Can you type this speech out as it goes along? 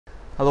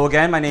Hello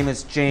again, my name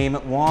is James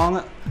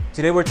Wong.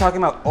 Today we're talking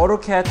about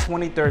AutoCAD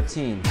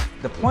 2013,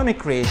 deployment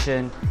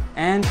creation,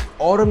 and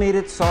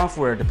automated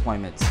software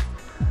deployments.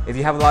 If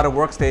you have a lot of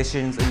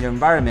workstations in your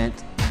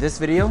environment, this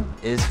video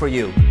is for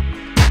you.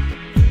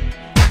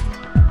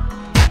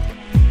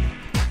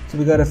 So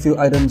we got a few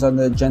items on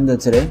the agenda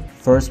today.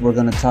 First, we're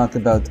going to talk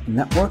about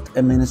network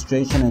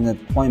administration and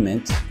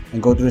deployment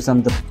and go through some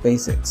of the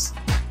basics.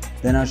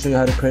 Then I'll show you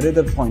how to create a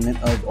deployment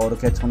of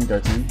AutoCAD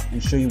 2013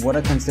 and show you what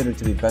I consider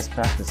to be best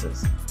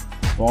practices.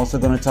 We're also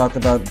going to talk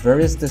about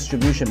various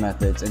distribution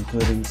methods,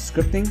 including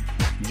scripting,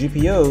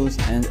 GPOs,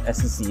 and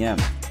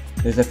SCCM.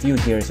 There's a few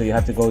here, so you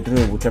have to go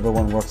through whichever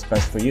one works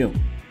best for you.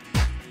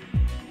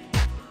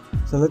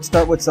 So let's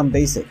start with some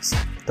basics.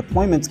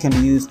 Deployments can be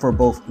used for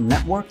both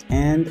network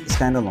and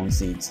standalone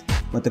seeds,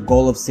 with the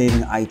goal of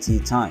saving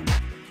IT time.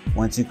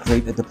 Once you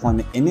create a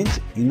deployment image,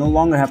 you no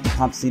longer have to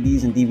pop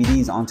CDs and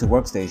DVDs onto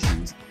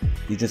workstations.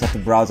 You just have to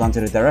browse onto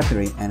the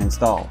directory and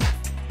install.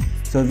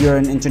 So if you're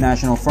an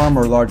international firm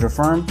or larger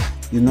firm,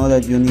 you know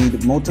that you'll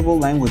need multiple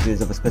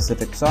languages of a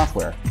specific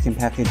software. You can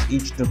package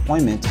each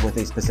deployment with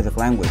a specific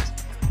language.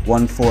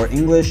 One for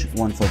English,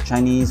 one for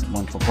Chinese,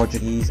 one for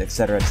Portuguese,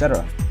 etc.,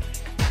 etc.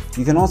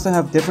 You can also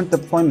have different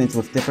deployments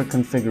with different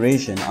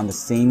configuration on the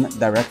same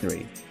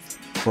directory.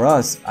 For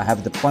us, I have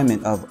a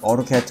deployment of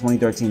AutoCAD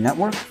 2013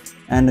 Network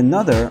and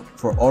another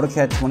for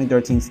AutoCAD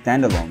 2013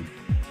 Standalone.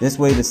 This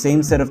way, the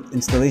same set of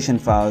installation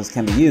files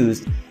can be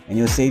used and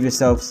you'll save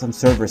yourself some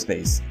server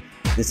space.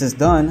 This is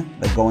done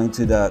by going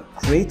to the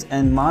Create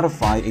and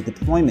Modify a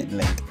Deployment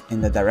link in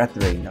the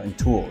directory in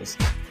Tools.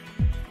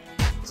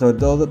 So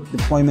though the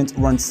deployment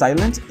runs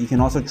silent, you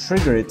can also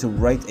trigger it to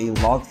write a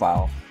log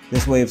file.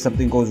 This way, if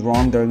something goes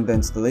wrong during the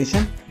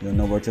installation, you'll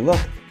know where to look.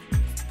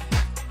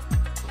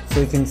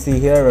 So you can see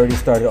here, I already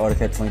started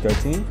AutoCAD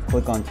 2013.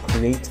 Click on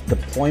Create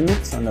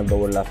Deployments on the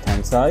lower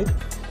left-hand side.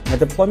 My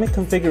deployment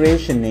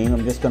configuration name,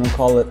 I'm just going to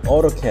call it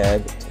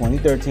AutoCAD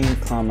 2013,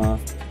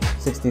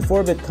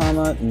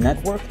 64-bit,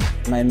 network.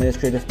 My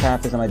administrative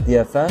path is on my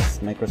DFS,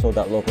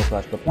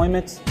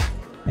 microsoft.local/deployments.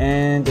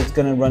 And it's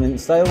going to run in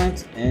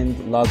silent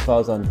and log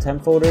files on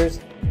temp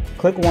folders.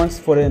 Click once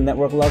for the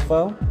network log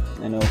file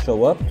and it'll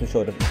show up to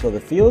show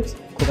the fields.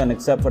 Click on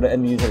Accept for the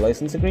end user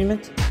license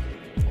agreement.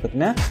 Click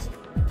Next.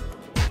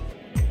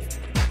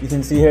 You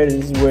can see here,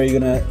 this is where you're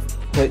going to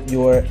put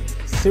your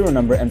serial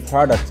number and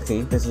product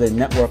key. This is a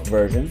network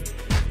version.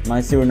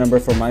 My serial number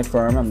for my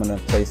firm I'm going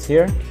to place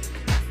here.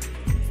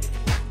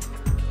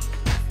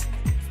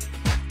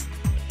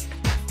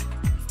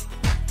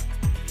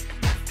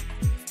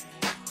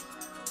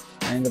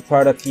 And the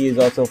product key is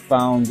also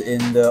found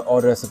in the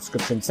Autodesk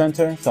Subscription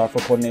Center.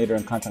 Software Coordinator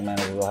and Contract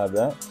Manager will have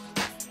that.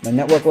 My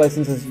network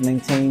license is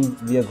maintained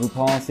via group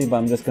policy, but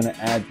I'm just going to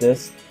add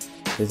this.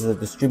 This is a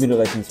distributed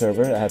license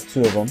server. I have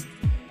two of them,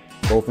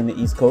 both in the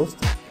East Coast.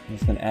 I'm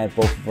just going to add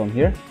both of them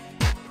here.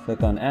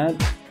 Click on Add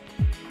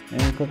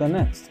and click on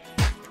Next.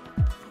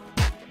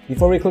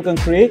 Before we click on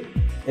Create,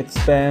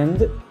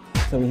 expand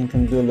so we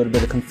can do a little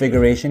bit of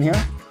configuration here.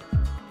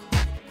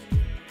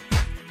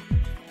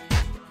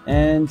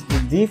 And the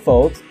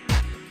default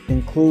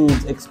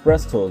includes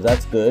Express tools.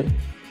 That's good.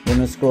 We're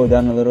going to scroll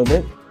down a little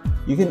bit.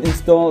 You can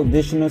install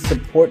additional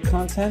support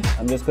content.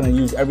 I'm just going to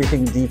use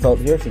everything default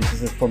here since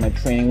this is for my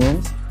training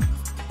rooms.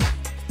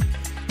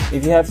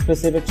 If you have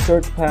specific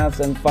search paths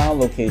and file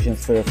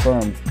locations for your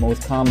firm,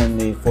 most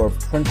commonly for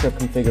printer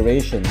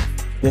configuration,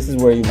 this is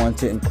where you want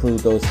to include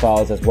those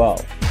files as well.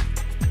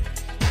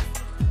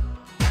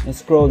 And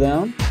scroll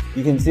down.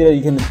 You can see that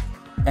you can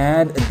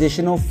add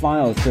additional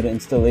files to the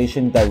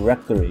installation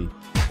directory.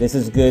 This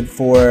is good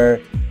for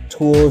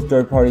tools,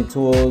 third-party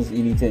tools.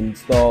 You need to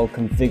install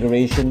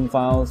configuration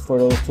files for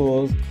those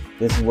tools.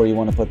 This is where you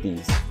want to put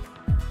these.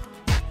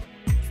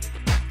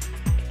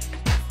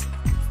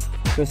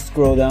 Just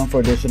scroll down for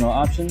additional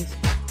options.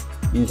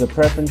 User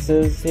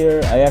preferences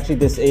here. I actually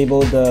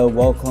disabled the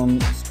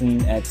welcome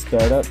screen at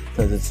startup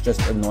because it's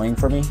just annoying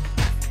for me.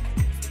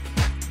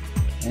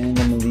 And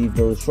I'm going to leave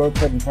those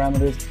shortcut and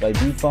parameters by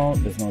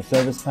default. There's no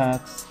service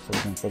packs, so we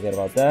can forget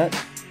about that.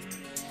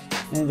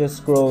 And just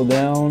scroll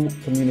down,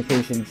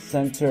 Communication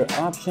Center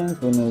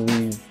options, we're going to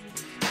leave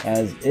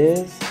as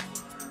is.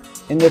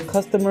 In the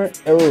customer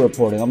error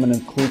reporting, I'm going to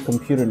include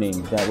computer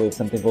names. That way if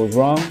something goes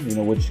wrong, you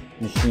know which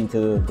machine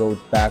to go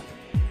back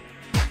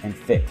and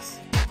fix.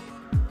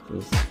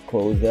 Just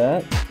close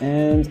that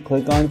and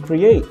click on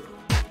Create.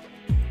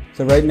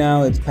 So right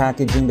now it's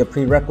packaging the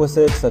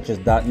prerequisites such as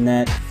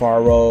 .NET,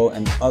 Faro,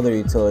 and other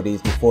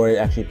utilities before it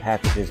actually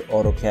packages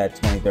AutoCAD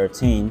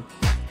 2013.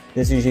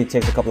 This usually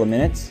takes a couple of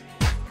minutes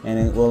and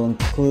it will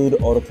include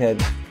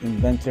AutoCAD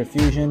Inventor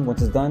Fusion.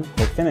 Once it's done,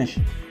 click Finish.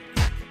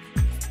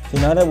 So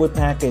now that we've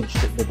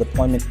packaged the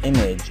deployment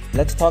image,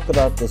 let's talk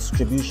about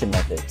distribution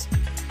methods.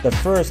 The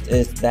first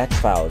is batch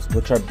files,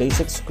 which are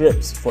basic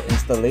scripts for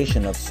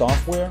installation of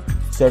software,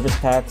 service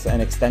packs,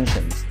 and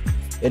extensions.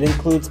 It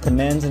includes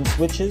commands and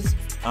switches,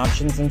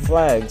 options and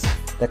flags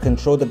that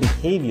control the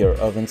behavior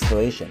of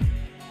installation.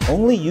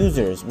 Only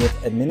users with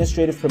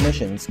administrative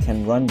permissions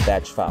can run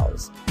batch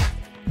files.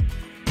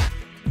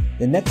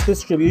 The next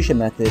distribution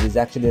method is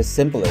actually the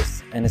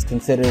simplest and is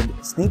considered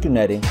sneaker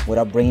netting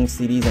without bringing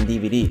CDs and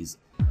DVDs.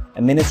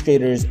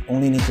 Administrators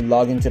only need to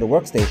log into the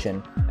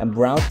workstation and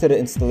browse to the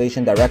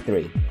installation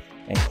directory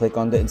and click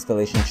on the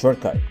installation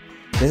shortcut.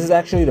 This is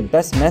actually the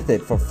best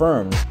method for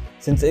firms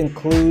since it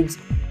includes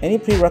any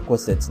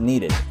prerequisites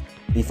needed.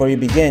 Before you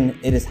begin,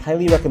 it is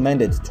highly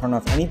recommended to turn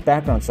off any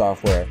background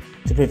software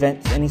to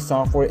prevent any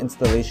software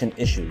installation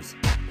issues.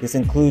 This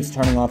includes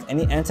turning off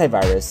any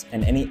antivirus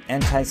and any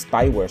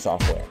anti-spyware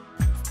software.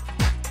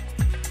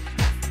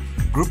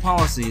 Group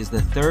policy is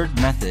the third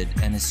method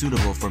and is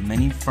suitable for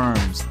many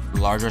firms,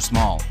 large or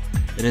small.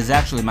 It is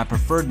actually my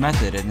preferred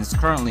method and is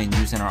currently in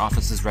use in our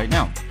offices right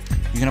now.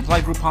 You can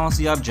apply group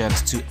policy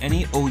objects to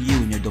any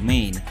OU in your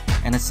domain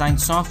and assign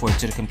software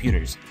to the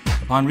computers.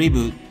 Upon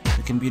reboot,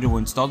 the computer will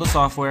install the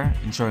software,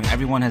 ensuring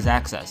everyone has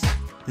access.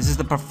 This is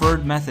the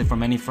preferred method for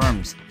many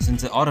firms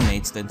since it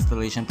automates the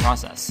installation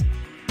process.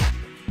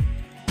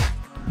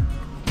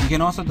 You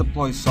can also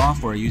deploy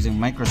software using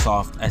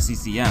Microsoft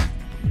SCCM.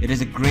 It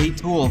is a great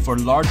tool for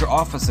larger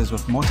offices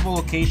with multiple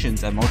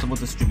locations and multiple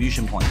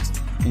distribution points,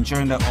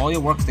 ensuring that all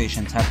your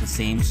workstations have the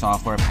same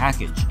software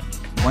package.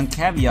 One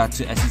caveat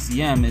to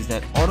SCCM is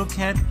that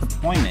AutoCAD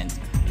deployment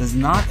does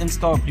not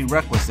install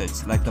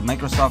prerequisites like the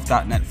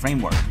Microsoft.NET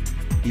framework.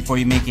 Before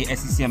you make a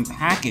SCCM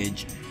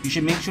package, you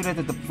should make sure that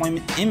the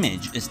deployment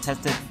image is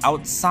tested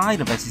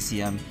outside of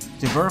SCCM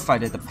to verify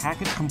that the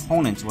package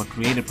components were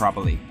created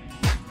properly.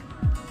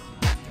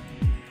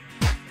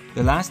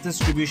 The last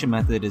distribution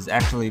method is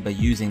actually by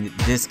using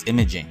disk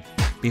imaging.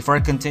 Before I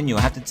continue,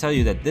 I have to tell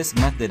you that this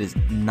method is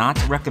not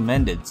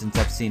recommended since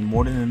I've seen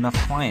more than enough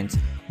clients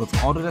with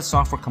Autodesk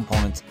software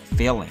components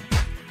failing.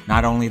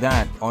 Not only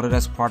that,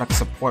 Autodesk product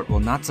support will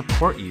not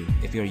support you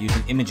if you're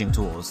using imaging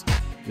tools.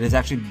 It is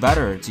actually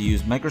better to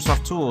use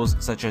Microsoft tools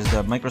such as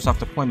the Microsoft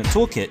Deployment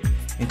Toolkit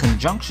in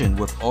conjunction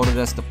with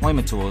Autodesk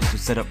deployment tools to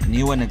set up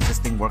new and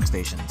existing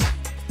workstations.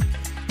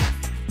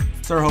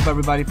 So I hope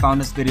everybody found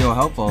this video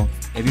helpful.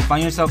 If you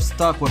find yourself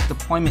stuck with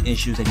deployment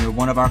issues and you're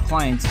one of our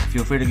clients,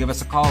 feel free to give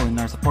us a call in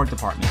our support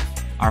department.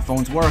 Our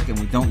phones work and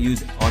we don't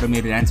use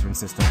automated answering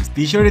systems.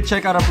 Be sure to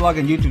check out our blog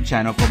and YouTube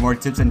channel for more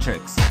tips and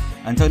tricks.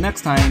 Until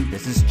next time,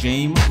 this is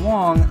James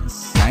Wong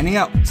signing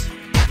out.